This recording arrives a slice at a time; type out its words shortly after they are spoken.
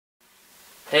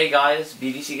Hey guys,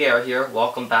 BDCKR here.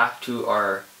 Welcome back to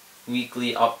our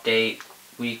weekly update,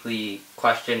 weekly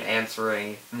question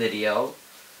answering video.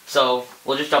 So,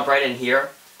 we'll just jump right in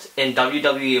here. In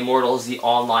WWE Immortals, the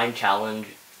online challenge,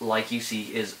 like you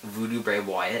see, is Voodoo Bray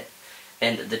Wyatt.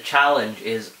 And the challenge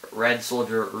is Red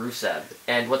Soldier Rusev.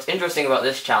 And what's interesting about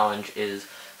this challenge is,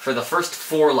 for the first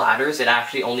 4 ladders, it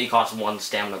actually only costs 1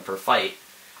 stamina per fight.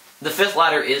 The 5th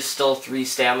ladder is still 3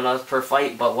 stamina per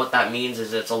fight, but what that means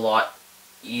is it's a lot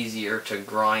easier to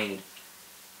grind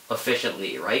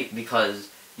efficiently, right? Because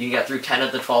you can get through 10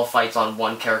 of the 12 fights on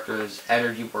one character's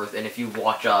energy worth, and if you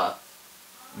watch a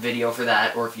video for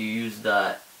that, or if you use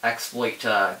the exploit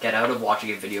to get out of watching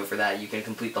a video for that, you can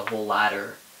complete the whole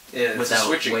ladder without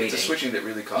waiting. It's a switching that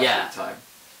really costs you time.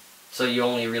 So you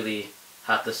only really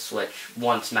have to switch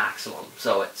once maximum,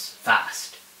 so it's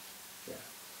fast.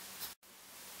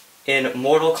 In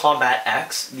Mortal Kombat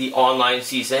X, the online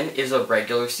season is a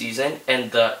regular season, and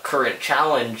the current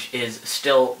challenge is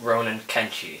still Ronin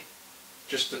Kenshi.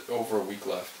 Just over a week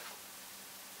left.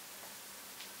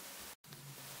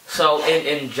 So in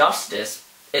Injustice,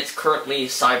 it's currently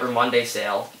Cyber Monday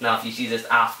sale. Now if you see this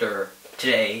after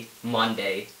today,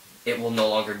 Monday, it will no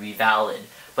longer be valid.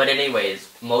 But anyways,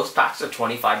 most packs are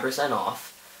 25%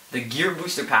 off. The Gear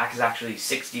Booster pack is actually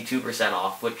 62%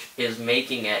 off, which is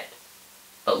making it,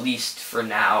 at least for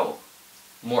now,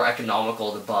 more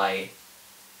economical to buy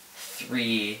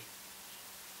 3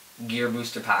 gear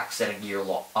booster packs than a gear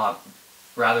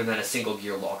rather than a single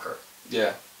gear locker.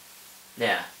 Yeah.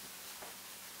 Yeah.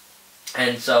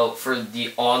 And so for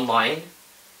the online,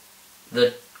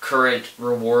 the current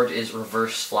reward is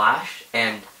Reverse Splash,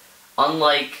 and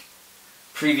unlike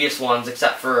previous ones,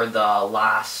 except for the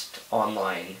last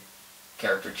online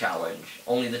character challenge,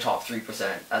 only the top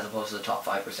 3% as opposed to the top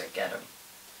 5% get them.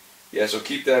 Yeah, so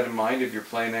keep that in mind if you're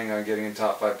planning on getting in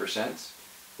top 5%.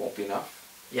 Won't be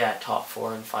enough. Yeah, top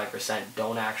 4 and 5%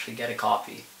 don't actually get a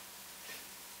copy.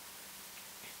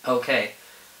 Okay,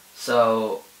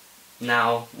 so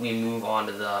now we move on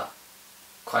to the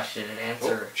question and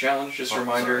answer. Challenge, just a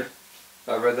reminder.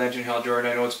 Red Lantern Hal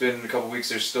Jordan, I know it's been a couple weeks,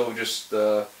 there's still just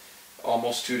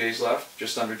almost 2 days left,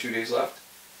 just under 2 days left.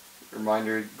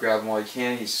 Reminder, grab him while you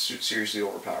can, he's seriously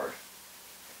overpowered.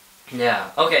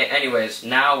 Yeah, okay, anyways,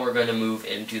 now we're going to move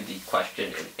into the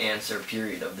question and answer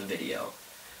period of the video.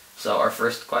 So our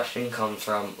first question comes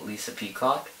from Lisa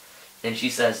Peacock, and she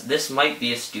says, "This might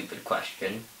be a stupid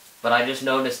question, but I just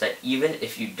noticed that even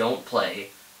if you don't play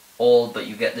old but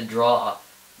you get the draw,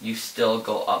 you still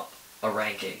go up a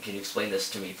ranking. Can you explain this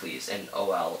to me, please, in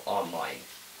OL Online?"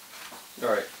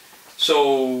 Alright,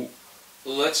 so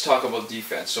let's talk about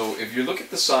defense. So if you look at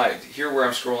the side, here where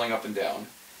I'm scrolling up and down,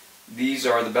 these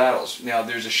are the battles. Now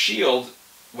there's a shield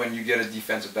when you get a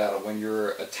defensive battle. When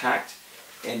you're attacked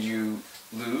and you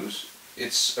lose,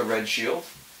 it's a red shield.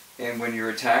 And when you're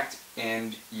attacked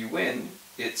and you win,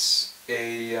 it's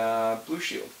a blue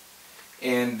shield.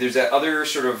 And there's that other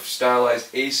sort of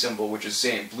stylized A symbol, which is the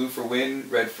same. Blue for win,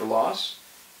 red for loss.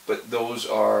 But those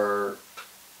are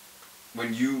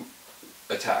when you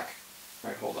attack.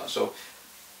 Right, hold on. So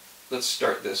let's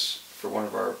start this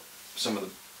for some of the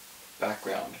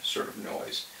background sort of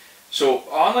noise. So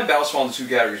online battles fall into 2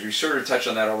 categories. We sort of touched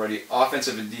on that already.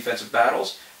 Offensive and defensive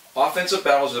battles. Offensive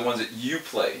battles are the ones that you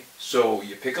play. So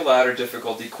you pick a ladder,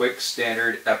 difficulty, quick,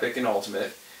 standard, epic, and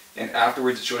ultimate. And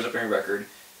afterwards it shows up in your record.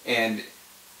 And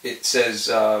it says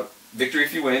victory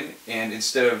if you win. And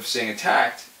instead of saying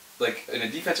attacked, like in a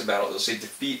defensive battle, it'll say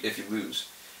defeat if you lose.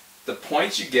 The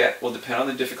points you get will depend on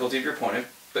the difficulty of your opponent.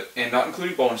 And not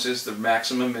including bonuses, the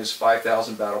maximum is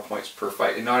 5,000 battle points per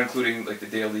fight, and not including like the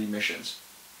daily missions.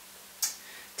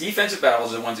 Defensive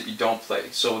battles are the ones that you don't play.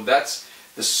 So that's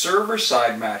the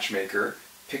server-side matchmaker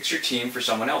picks your team for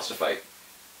someone else to fight.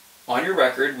 On your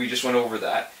record, we just went over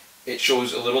that. It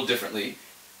shows a little differently.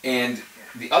 And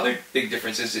the other big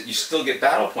difference is that you still get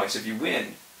battle points if you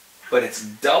win, but it's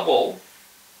double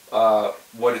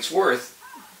what it's worth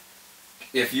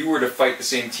if you were to fight the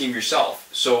same team yourself.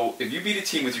 So if you beat a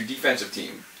team with your defensive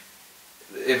team,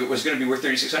 if it was going to be worth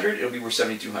 3,600, it'll be worth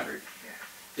 7,200.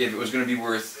 If it was going to be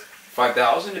worth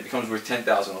 5,000, it becomes worth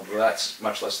 10,000, although that's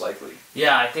much less likely.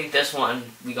 Yeah, I think this one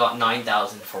we got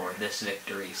 9,000 for this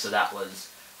victory, so that was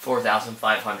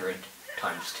 4,500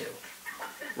 times 2.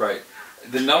 Right.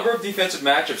 The number of defensive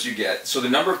matchups you get, so the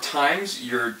number of times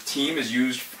your team is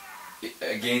used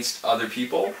against other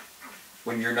people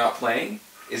when you're not playing,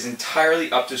 is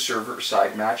entirely up to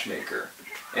server-side matchmaker.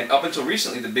 And up until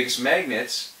recently, the biggest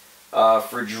magnets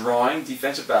for drawing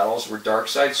defensive battles were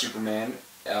Darkseid, Superman,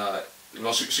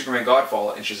 Superman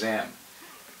Godfall, and Shazam.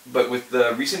 but with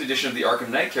the recent addition of the Arkham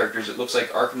Knight characters, it looks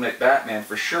like Arkham Knight Batman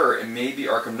for sure, and maybe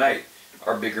Arkham Knight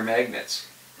are bigger magnets.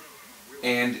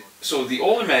 And so the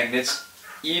older magnets,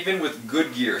 even with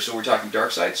good gear, so we're talking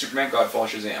Darkseid, Superman, Godfall,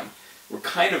 Shazam, were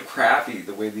kind of crappy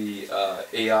the way the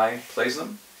AI plays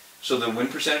them. So the win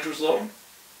percentage was low.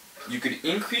 You could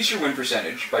increase your win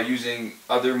percentage by using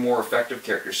other more effective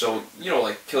characters. So, you know,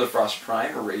 like Killer Frost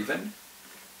Prime or Raven,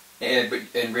 and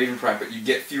Raven Prime, but you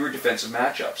get fewer defensive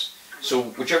matchups. So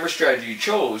whichever strategy you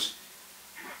chose,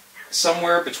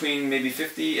 somewhere between maybe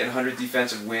 50 and 100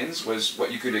 defensive wins was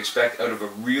what you could expect out of a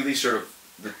really sort of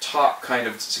the top kind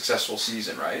of successful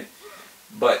season, right?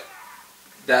 But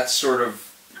that's sort of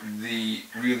the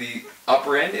really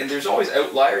upper end, and there's always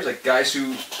outliers, like guys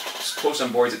who post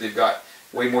on boards that they've got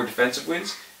way more defensive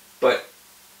wins, but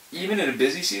even in a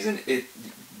busy season,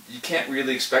 you can't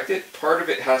really expect it. Part of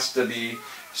it has to be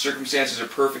circumstances are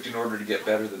perfect in order to get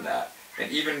better than that.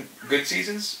 And even good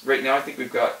seasons, right now I think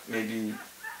we've got maybe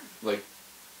like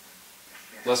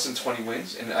less than 20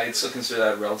 wins, and I'd still consider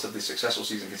that a relatively successful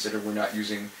season considering we're not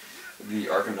using the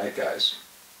Arkham Knight guys.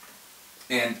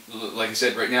 And like I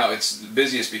said, right now it's the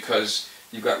busiest because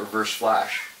you've got Reverse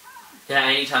Flash. Yeah,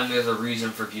 anytime there's a reason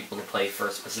for people to play for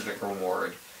a specific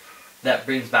reward, that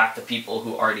brings back the people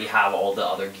who already have all the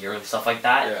other gear and stuff like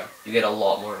that. Yeah. You get a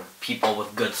lot more people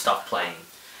with good stuff playing.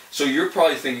 So you're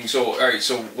probably thinking, so alright,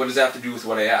 so what does that have to do with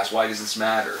what I asked? Why does this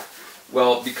matter?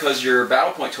 Well, because your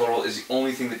battle point total is the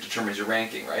only thing that determines your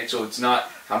ranking, right? So it's not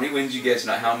how many wins you get, it's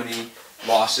not how many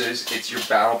losses, it's your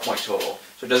battle point total.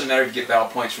 So it doesn't matter if you get battle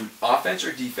points from offense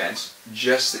or defense,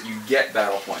 just that you get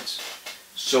battle points.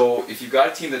 So if you've got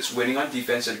a team that's winning on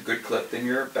defense at a good clip, then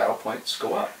your battle points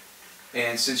go up.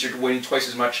 And since you're winning twice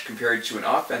as much compared to an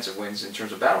offensive wins in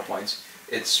terms of battle points,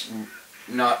 it's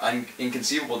not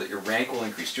inconceivable that your rank will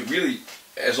increase too. Really,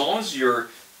 as long as your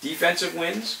defensive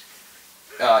wins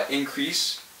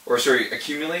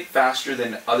accumulate faster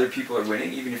than other people are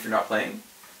winning, even if you're not playing,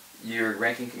 your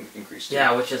ranking can increase too.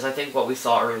 Yeah, which is I think what we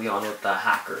saw early on with the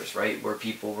hackers, right? Where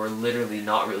people were literally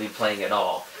not really playing at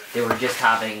all. They were just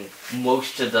having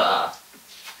most of the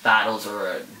battles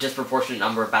or a disproportionate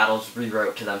number of battles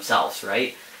rewrote to themselves,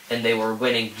 right? And they were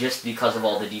winning just because of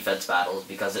all the defense battles,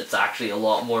 because it's actually a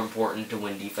lot more important to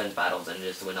win defense battles than it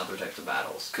is to win other types of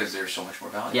battles. Because they're so much more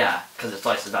valuable. Yeah, because it's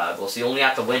twice as valuable. So you only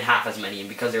have to win half as many, and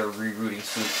because they were rerouting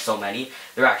so many,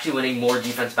 they're actually winning more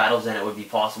defense battles than it would be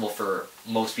possible for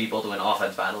most people to win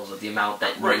offense battles with the amount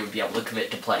that you would be able to commit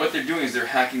to play. What they're doing is they're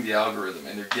hacking the algorithm,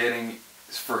 and they're getting,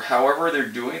 for however they're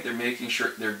doing it, they're making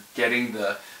sure they're getting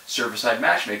the server-side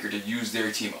matchmaker to use their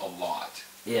team a lot.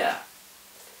 Yeah.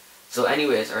 So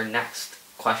anyways, our next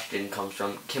question comes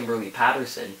from Kimberly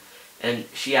Patterson, and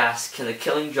she asks, can the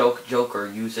Killing Joke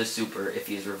Joker use his super if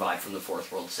he's revived from the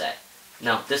Fourth World set?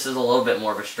 Now, this is a little bit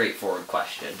more of a straightforward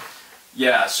question.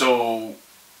 Yeah, so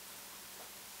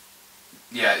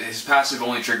yeah, his passive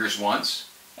only triggers once,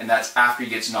 and that's after he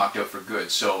gets knocked out for good.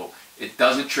 So it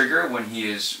doesn't trigger when he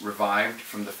is revived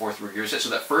from the Fourth World Gear set. So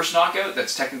that first knockout,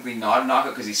 that's technically not a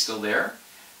knockout because he's still there.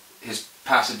 His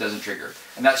passive doesn't trigger.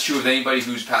 And that's true of anybody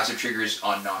whose passive triggers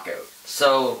on knockout.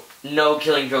 So, no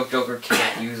Killing Joke Joker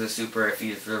can't use a super if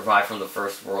he's revived from the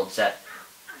First World set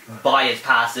by his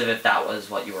passive, if that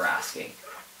was what you were asking.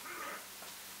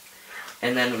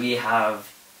 And then we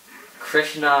have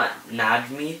Krishna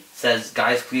Najmi says,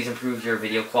 guys, please improve your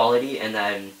video quality. And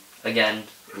then, again,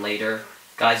 later,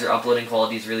 guys, your uploading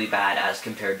quality is really bad as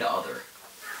compared to other.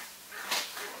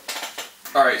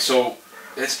 Alright, so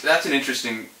that's an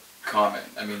interesting comment.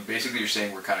 I mean, basically you're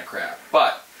saying we're kind of crap.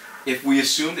 But if we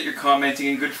assume that you're commenting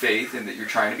in good faith and that you're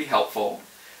trying to be helpful,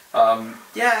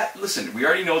 yeah, listen, we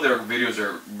already know that our videos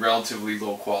are relatively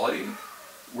low quality.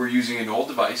 We're using an old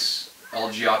device,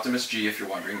 LG Optimus G if you're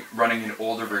wondering, running an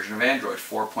older version of Android,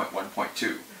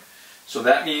 4.1.2. So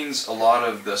that means a lot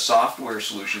of the software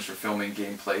solutions for filming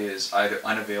gameplay is either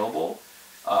unavailable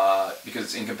because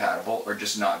it's incompatible or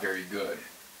just not very good.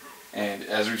 And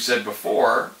as we've said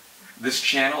before, this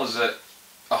channel is a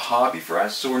hobby for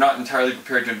us, so we're not entirely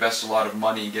prepared to invest a lot of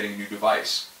money in getting a new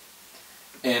device.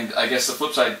 And I guess the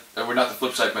flip side, or not the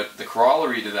flip side, but the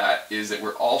corollary to that is that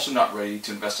we're also not ready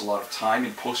to invest a lot of time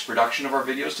in post-production of our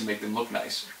videos to make them look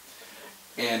nice.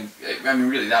 And, I mean,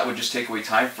 really, that would just take away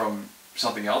time from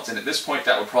something else, and at this point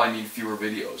that would probably mean fewer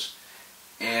videos.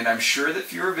 And I'm sure that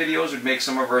fewer videos would make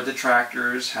some of our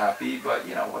detractors happy, but,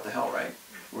 you know, what the hell, right?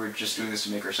 We're just doing this to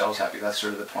make ourselves happy. That's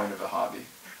sort of the point of a hobby.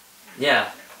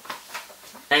 Yeah.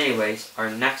 Anyways,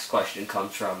 our next question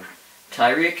comes from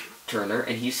Tyriek Turner,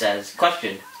 and he says,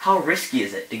 question, how risky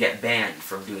is it to get banned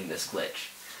from doing this glitch?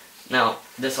 Now,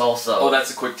 this also... Oh,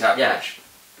 that's a quick tap glitch.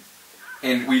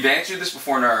 And we've answered this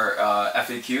before in our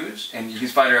FAQs, and you can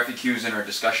find our FAQs in our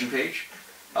discussion page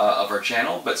of our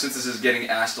channel, but since this is getting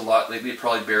asked a lot lately, it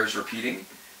probably bears repeating.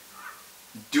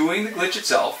 Doing the glitch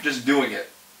itself, just doing it,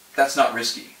 that's not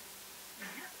risky.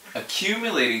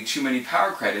 Accumulating too many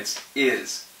power credits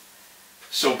is.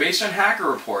 So based on hacker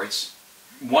reports,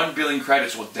 1 billion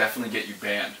credits will definitely get you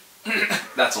banned.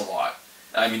 That's a lot.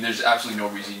 I mean, there's absolutely no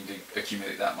reason to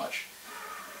accumulate that much.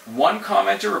 One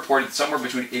commenter reported somewhere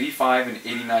between 85 and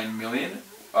 89 million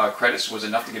credits was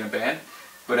enough to get him banned,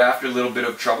 but after a little bit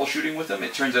of troubleshooting with him,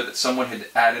 it turns out that someone had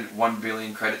added 1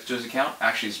 billion credits to his account,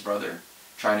 actually his brother,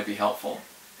 trying to be helpful.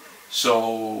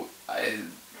 So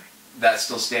that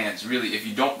still stands. Really, if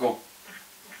you don't go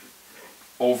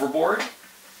overboard,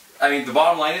 I mean, the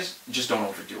bottom line is just don't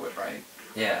overdo it, right?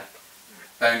 Yeah.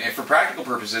 And for practical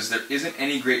purposes, there isn't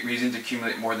any great reason to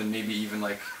accumulate more than maybe even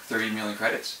like 30 million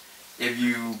credits. If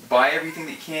you buy everything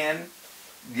that you can,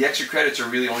 the extra credits are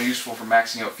really only useful for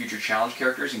maxing out future challenge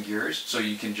characters and gears, so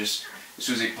you can just, as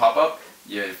soon as they pop up,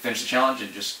 you finish the challenge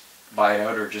and just buy it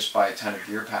out, or just buy a ton of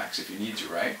gear packs if you need to,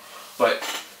 right? But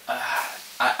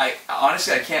I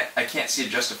honestly, I can't see a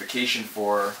justification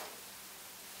for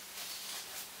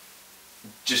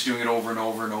just doing it over and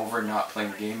over and over and not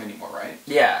playing the game anymore, right?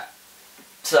 Yeah.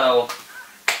 So,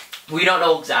 we don't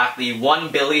know exactly.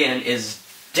 1 billion is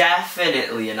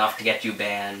definitely enough to get you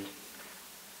banned.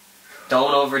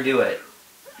 Don't overdo it.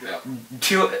 Yeah.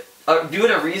 Do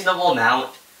it a reasonable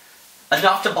amount.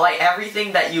 Enough to buy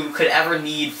everything that you could ever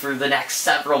need for the next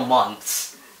several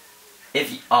months.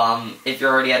 If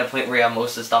you're already at a point where you have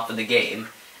most of the stuff in the game.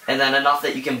 And then enough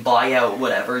that you can buy out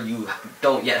whatever you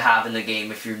don't yet have in the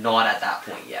game if you're not at that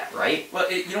point yet, right?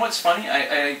 Well, you know what's funny?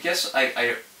 I guess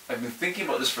I've been thinking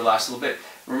about this for the last little bit.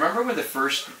 Remember when the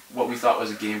first, what we thought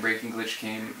was a game-breaking glitch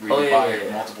came, where you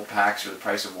buy multiple packs for the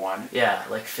price of one? Yeah,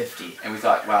 like 50. And we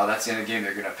thought, wow, that's the end of the game,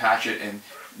 they're going to patch it, and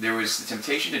there was the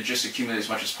temptation to just accumulate as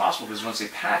much as possible, because once they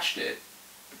patched it,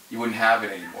 you wouldn't have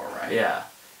it anymore, right? Yeah.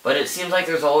 But it seems like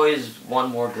there's always one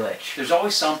more glitch. There's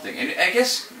always something, and I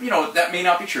guess, you know, that may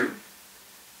not be true,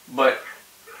 but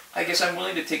I guess I'm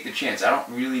willing to take the chance. I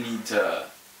don't really need to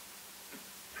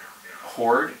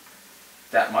hoard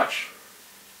that much.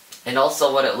 And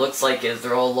also what it looks like is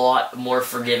they're a lot more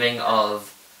forgiving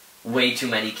of way too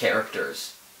many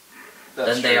characters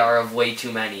than they are of way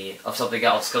too many of something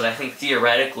else. Because I think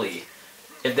theoretically,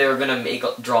 if they were going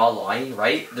to draw a line,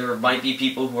 right, there might be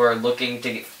people who are looking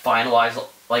to finalize,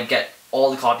 like get all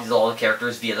the copies of all the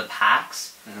characters via the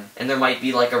packs. Mm-hmm. And there might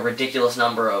be like a ridiculous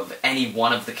number of any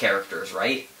one of the characters,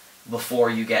 right?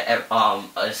 Before you get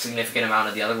a significant amount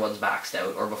of the other ones maxed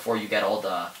out, or before you get all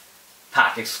the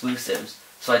pack exclusives.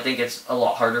 So I think it's a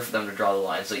lot harder for them to draw the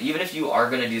line. So even if you are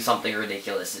going to do something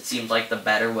ridiculous, it seems like the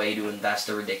better way to invest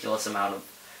a ridiculous amount of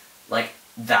like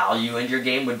value in your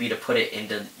game would be to put it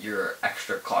into your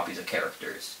extra copies of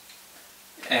characters.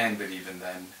 But even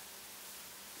then,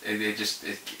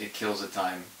 it kills the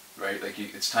time, right? Like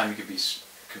it's time you could be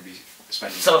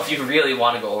spending. So if you really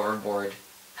want to go overboard,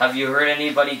 have you heard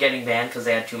anybody getting banned because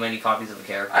they had too many copies of a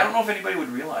character? I don't know if anybody would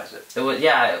realize it.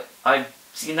 Yeah, I've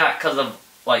seen that because of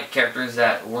like characters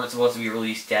that weren't supposed to be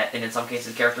released yet, and in some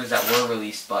cases characters that were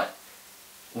released but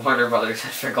Warner Brothers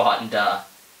had forgotten to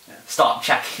stop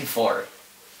checking for.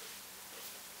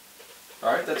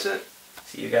 Alright, that's it.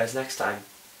 See you guys next time.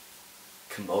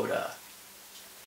 Komoda.